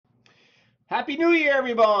Happy New Year,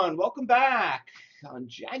 everyone. Welcome back on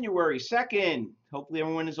January 2nd. Hopefully,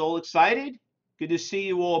 everyone is all excited. Good to see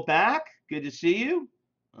you all back. Good to see you.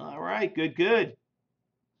 All right, good, good.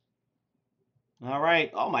 All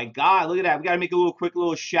right. Oh my God, look at that. We got to make a quick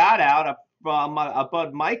little shout out from my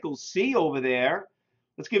bud Michael C over there.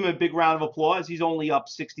 Let's give him a big round of applause. He's only up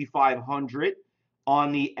 6,500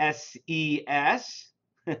 on the SES.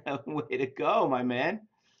 Way to go, my man.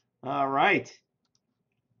 All right.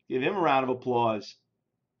 Give him a round of applause.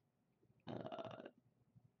 Uh,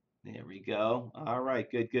 There we go. All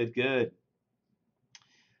right, good, good, good.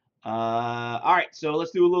 All right, so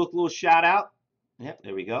let's do a little shout out. Yep,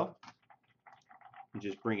 there we go. And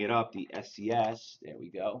just bring it up, the SCS. There we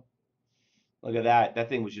go. Look at that. That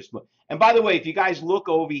thing was just. And by the way, if you guys look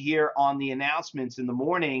over here on the announcements in the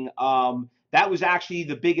morning, that was actually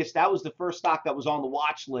the biggest. That was the first stock that was on the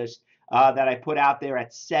watch list that I put out there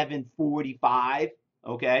at 7:45.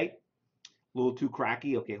 Okay, a little too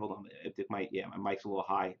cracky. Okay, hold on. If it might, yeah, my mic's a little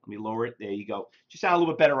high. Let me lower it. There you go. Just sound a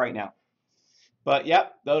little bit better right now. But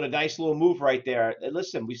yep, though a nice little move right there.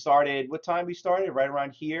 Listen, we started. What time we started? Right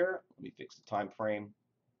around here. Let me fix the time frame.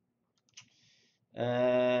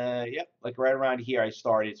 Yep, like right around here I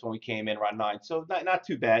started. It's when we came in around 9. So not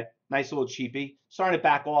too bad. Nice little cheapie. Starting to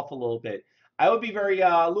back off a little bit. I would be very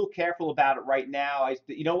a little careful about it right now.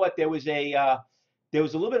 You know what? There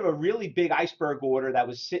was a little bit of a really big iceberg order that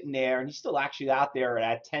was sitting there, and he's still actually out there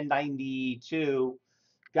at 1092.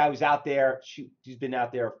 Guy was out there. Shoot, he's been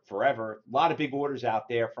out there forever. A lot of big orders out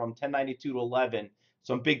there from 1092 to 11.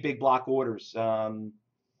 Some big block orders.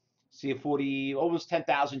 See a 40, almost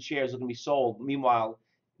 10,000 shares are going to be sold. Meanwhile,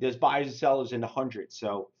 there's buyers and sellers in the hundreds.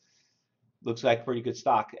 So looks like pretty good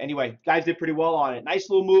stock. Anyway, guys did pretty well on it. Nice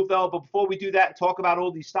little move though. But before we do that and talk about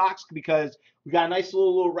all these stocks, because we got a nice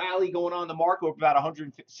little rally going on in the market. We're about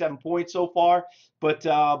 157 points so far. But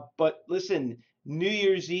listen, New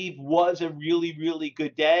Year's Eve was a really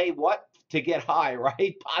good day. What to get high,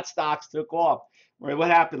 right? Pot stocks took off. Right? What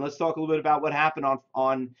happened? Let's talk a little bit about what happened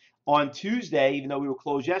on Tuesday, even though we were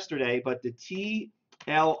closed yesterday. But the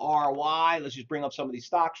TLRY. Let's just bring up some of these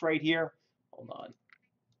stocks right here. Hold on.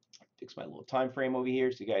 Fix my little time frame over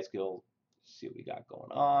here so you guys can see what we got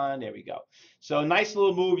going on. There we go. So nice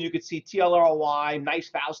little move. You could see TLRY, nice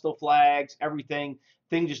Fausto flags, everything.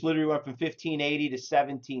 Thing just literally went from 1580 to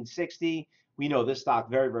 1760. We know this stock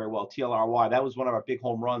very well. TLRY. That was one of our big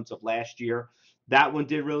home runs of last year. That one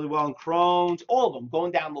did really well in Crohn's. All of them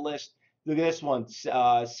going down the list. Look at this one,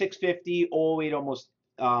 650 all the way to almost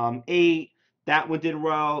 8. That one did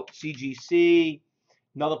well. CGC.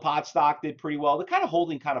 Another pot stock did pretty well. They're kind of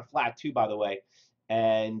holding kind of flat too, by the way.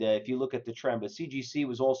 And if you look at the trend, but CGC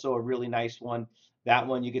was also a really nice one. That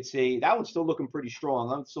one you could see, that one's still looking pretty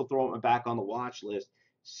strong. I'm still throwing it back on the watch list.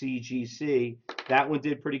 CGC, that one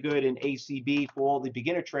did pretty good in ACB for all the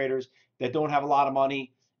beginner traders that don't have a lot of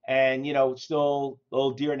money and, you know, still a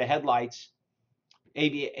little deer in the headlights.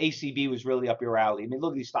 ACB was really up your alley. I mean,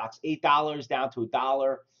 look at these stocks, $8 down to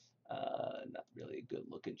 $1. Not really a good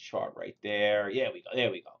looking chart right there. Yeah,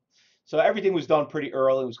 there we go. So everything was done pretty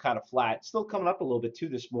early. It was kind of flat. Still coming up a little bit too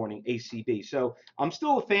this morning, ACB. So I'm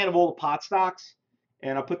still a fan of all the pot stocks,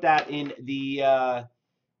 and I'll put that in the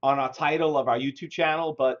on our title of our YouTube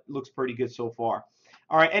channel, but it looks pretty good so far.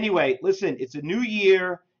 All right, anyway, listen, it's a new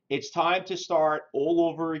year. It's time to start all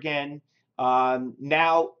over again.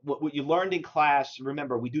 Now, what you learned in class,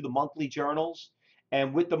 remember, we do the monthly journals,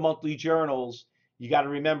 and with the monthly journals, you got to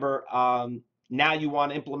remember, now you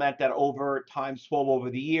want to implement that over times 12 over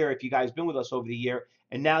the year if you guys been with us over the year,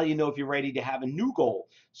 and now you know if you're ready to have a new goal.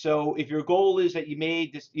 So if your goal is that you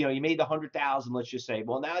made this, you know, you made the 100,000, let's just say,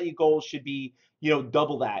 well, now your goal should be, you know,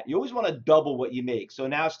 double that. You always want to double what you make. So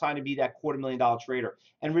now it's time to be that $250,000 trader.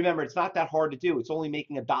 And remember, it's not that hard to do. It's only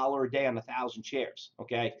making $1 a day on 1,000 shares.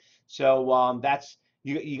 Okay, so that's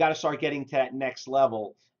you got to start getting to that next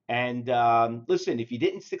level. And listen, if you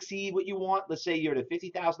didn't succeed what you want, let's say you're the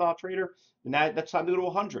 $50,000 trader, then that's time to go to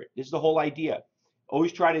 100. This is the whole idea.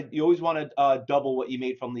 You always want to double what you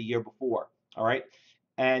made from the year before. All right,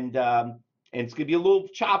 and it's gonna be a little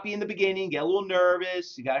choppy in the beginning, get a little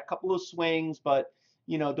nervous. You got a couple of swings, but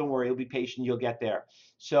you know, don't worry, you'll be patient. You'll get there.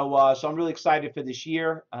 So I'm really excited for this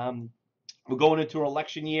year. We're going into an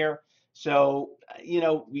election year, so you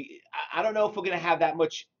know, I don't know if we're gonna have that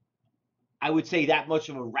much. I would say that much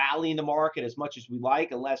of a rally in the market as much as we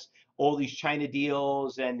like, unless all these China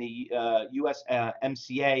deals and the U.S.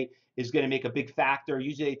 MCA is going to make a big factor.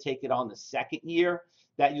 Usually they take it on the second year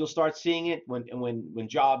that you'll start seeing it when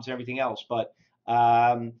jobs and everything else. But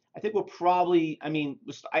I think we'll probably, I mean,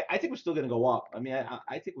 I think we're still going to go up. I mean,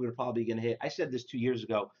 I think we're probably going to hit, I said this 2 years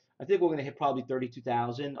ago, I think we're going to hit probably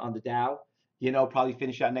 32,000 on the Dow. probably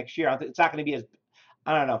finish out next year. It's not going to be as,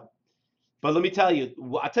 I don't know. But let me tell you,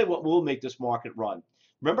 I'll tell you what will make this market run.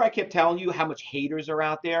 Remember, I kept telling you how much haters are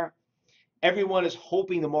out there? Everyone is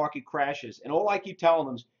hoping the market crashes. And all I keep telling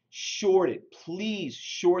them is short it. Please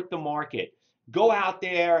short the market. Go out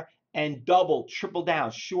there and double, triple down,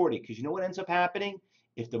 short it. Because you know what ends up happening?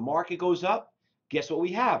 If the market goes up, guess what we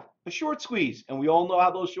have? A short squeeze. And we all know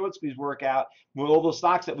how those short squeezes work out with all those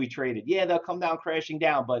stocks that we traded. Yeah, they'll come down crashing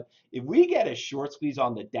down. But if we get a short squeeze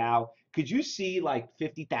on the Dow, could you see like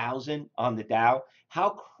 50,000 on the Dow? How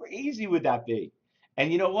crazy would that be?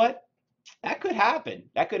 And you know what? That could happen.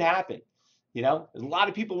 That could happen. A lot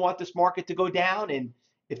of people want this market to go down, and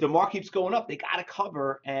if the market keeps going up, they got to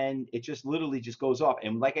cover, and it just literally just goes up.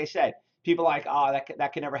 And like I said, people are like, oh,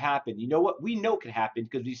 that can never happen. You know what? We know it can happen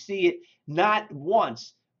because we see it not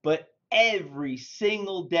once, but every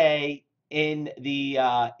single day in the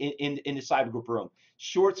in the cyber group room.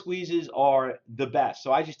 Short squeezes are the best.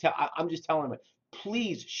 So I'm just telling them,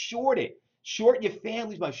 please short it. Short your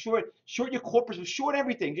families by short your corporates, short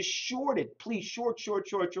everything. Just short it, please. Short, short,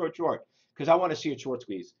 short, short, short. Because I want to see a short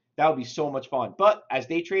squeeze. That would be so much fun. But as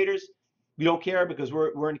day traders, we don't care because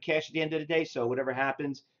we're in cash at the end of the day. So whatever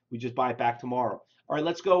happens, we just buy it back tomorrow. All right,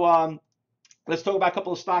 let's go. Let's talk about a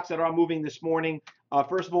couple of stocks that are moving this morning.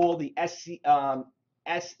 First of all, the SES.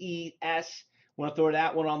 Want to throw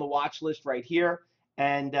that one on the watch list right here.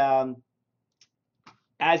 And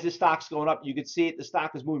as the stock's going up, you can see it. The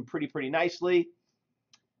stock is moving pretty nicely.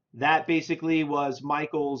 That basically was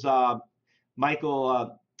Michael's.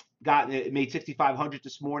 Michael made 6,500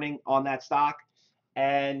 this morning on that stock,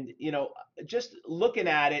 and just looking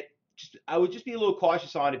at it, I would just be a little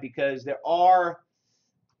cautious on it because there are.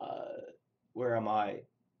 Where am I?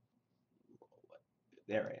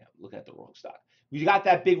 There I am. Looking at the wrong stock. We got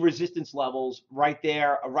that big resistance levels right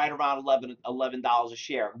there, right around $11 a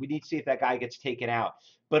share. We need to see if that guy gets taken out.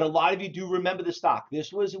 But a lot of you do remember the stock.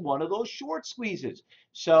 This was one of those short squeezes.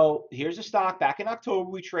 So here's a stock. Back in October,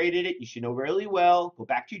 we traded it. You should know really well. Go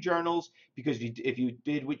back to your journals because if you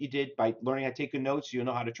did what you did by learning how to take good notes, you'll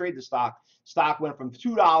know how to trade the stock. Stock went from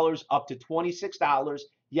 $2 up to $26.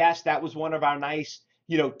 Yes, that was one of our nice,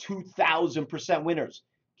 2,000% winners.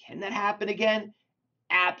 Can that happen again?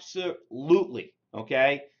 Absolutely.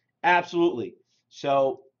 Okay, absolutely.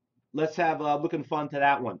 So let's have looking fun to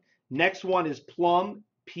that one. Next one is Plum,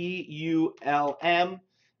 P-U-L-M.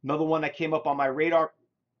 Another one that came up on my radar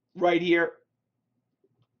right here.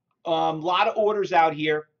 A lot of orders out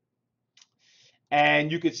here,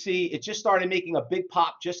 and you could see it just started making a big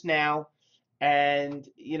pop just now. And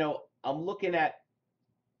I'm looking at.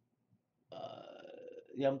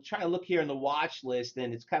 I'm trying to look here in the watch list,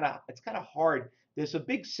 and it's kind of hard. There's a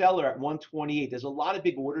big seller at 128. There's a lot of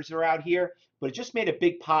big orders that are out here, but it just made a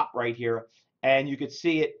big pop right here, and you could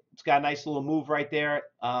see it. It's got a nice little move right there.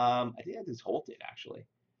 I think it's halted actually.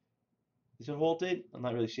 Is it halted? I'm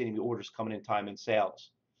not really seeing any orders coming in time in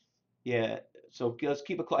sales. Yeah, so let's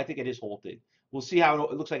keep it. I think it is halted. We'll see how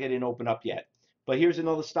it looks like it didn't open up yet. But here's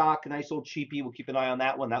another stock, a nice old cheapie. We'll keep an eye on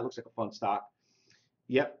that one. That looks like a fun stock.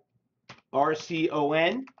 Yep.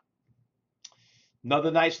 RCON.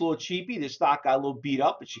 Another nice little cheapie. This stock got a little beat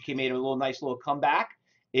up, but she made a little nice little comeback.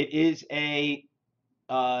 It is a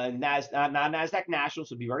not NASDAQ National,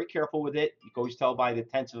 so be very careful with it. You can always tell by the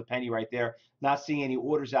tenths of a penny right there. Not seeing any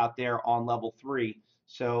orders out there on level 3.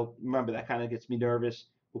 So remember, that kind of gets me nervous.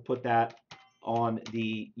 We'll put that on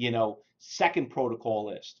the second protocol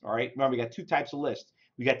list. All right. Remember, we got two types of lists.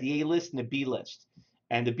 We got the A list and the B list.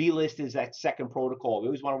 And the B list is that second protocol. We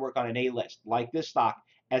always want to work on an A list, like this stock,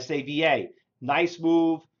 SAVA. Nice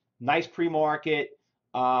move, nice pre-market.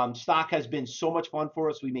 Stock has been so much fun for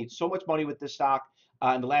us. We made so much money with this stock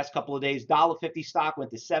in the last couple of days. $1.50 stock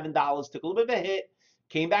went to $7. Took a little bit of a hit,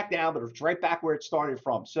 came back down, but it's right back where it started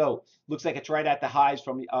from. So looks like it's right at the highs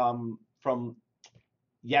from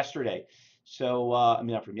yesterday. So I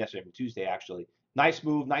mean, not from yesterday, from Tuesday actually. Nice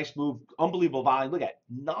move, unbelievable volume. Look at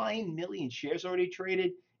 9 million shares already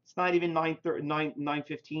traded. It's not even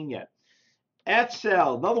 9:15 yet.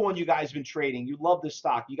 FCell, another one you guys have been trading. You love this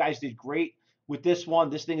stock. You guys did great with this one.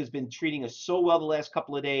 This thing has been treating us so well the last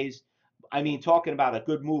couple of days. I mean, talking about a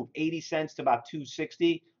good move, 80 cents to about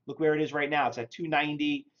 260. Look where it is right now. It's at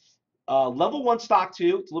 290. Level 1 stock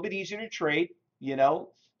too. It's a little bit easier to trade,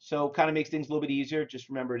 so kind of makes things a little bit easier. Just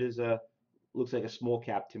remember, it is looks like a small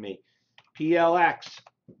cap to me. PLX.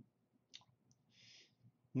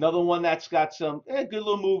 Another one that's got some good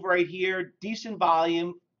little move right here. Decent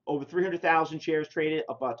volume. Over 300,000 shares traded,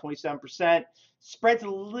 up about 27%. Spread's a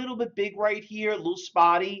little bit big right here, a little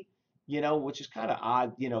spotty, which is kind of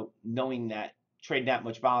odd, knowing that trading that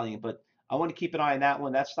much volume. But I want to keep an eye on that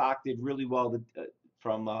one. That stock did really well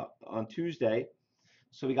from on Tuesday.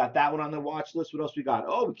 So we got that one on the watch list. What else we got?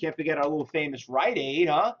 Oh, we can't forget our little famous Rite Aid,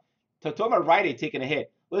 huh? Talking about Rite Aid taking a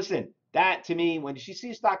hit. Listen, that to me, when she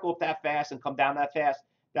sees stock go up that fast and come down that fast,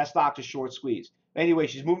 that stock's a short squeeze. Anyway,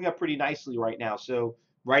 she's moving up pretty nicely right now. So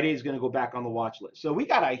Rite Aid is going to go back on the watch list. So we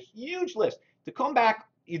got a huge list to come back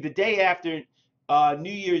the day after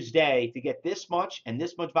New Year's Day to get this much and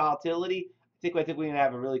this much volatility. I think we're going to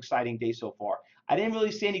have a really exciting day so far. I didn't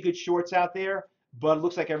really see any good shorts out there, but it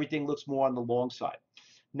looks like everything looks more on the long side.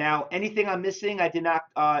 Now, anything I'm missing? I did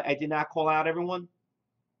not call out everyone.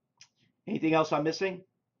 Anything else I'm missing?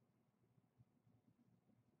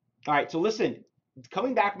 All right. So listen,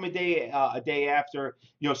 coming back from a day after,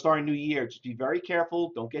 starting new year, just be very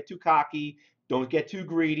careful. Don't get too cocky. Don't get too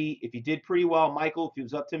greedy. If you did pretty well, Michael, if it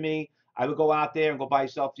was up to me, I would go out there and go buy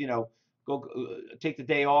yourself, go take the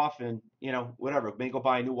day off and, whatever. Maybe go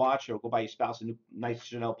buy a new watch or go buy your spouse a new nice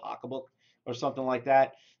Chanel pocketbook or something like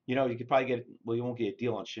that. You could probably well, you won't get a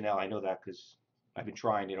deal on Chanel. I know that because I've been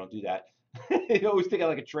trying. They don't do that. You always think I'm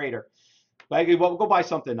like a trader. But well, go buy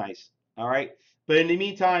something nice. All right. But in the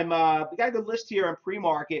meantime, we got a good list here on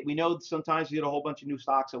pre-market. We know that sometimes we get a whole bunch of new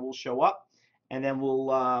stocks that will show up, and then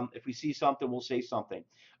we'll, if we see something, we'll say something.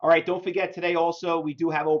 All right. Don't forget today also we do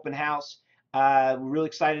have open house. We're really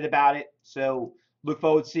excited about it. So look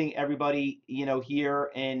forward to seeing everybody,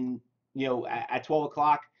 here and at 12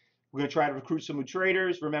 o'clock. We're going to try to recruit some new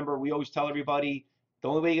traders. Remember, we always tell everybody the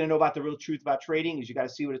only way you're going to know about the real truth about trading is you got to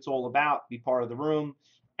see what it's all about, be part of the room.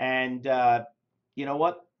 And you know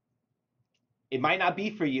what? It might not be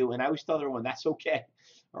for you. And I always tell everyone that's okay.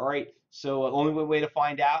 All right. So the only way to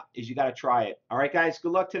find out is you got to try it. All right, guys.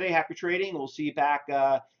 Good luck today. Happy trading. We'll see you back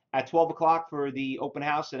at 12 o'clock for the open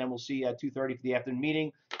house. And then we'll see you at 2:30 for the afternoon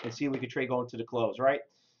meeting and see if we can trade going to the close. All right.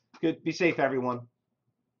 Good. Be safe, everyone.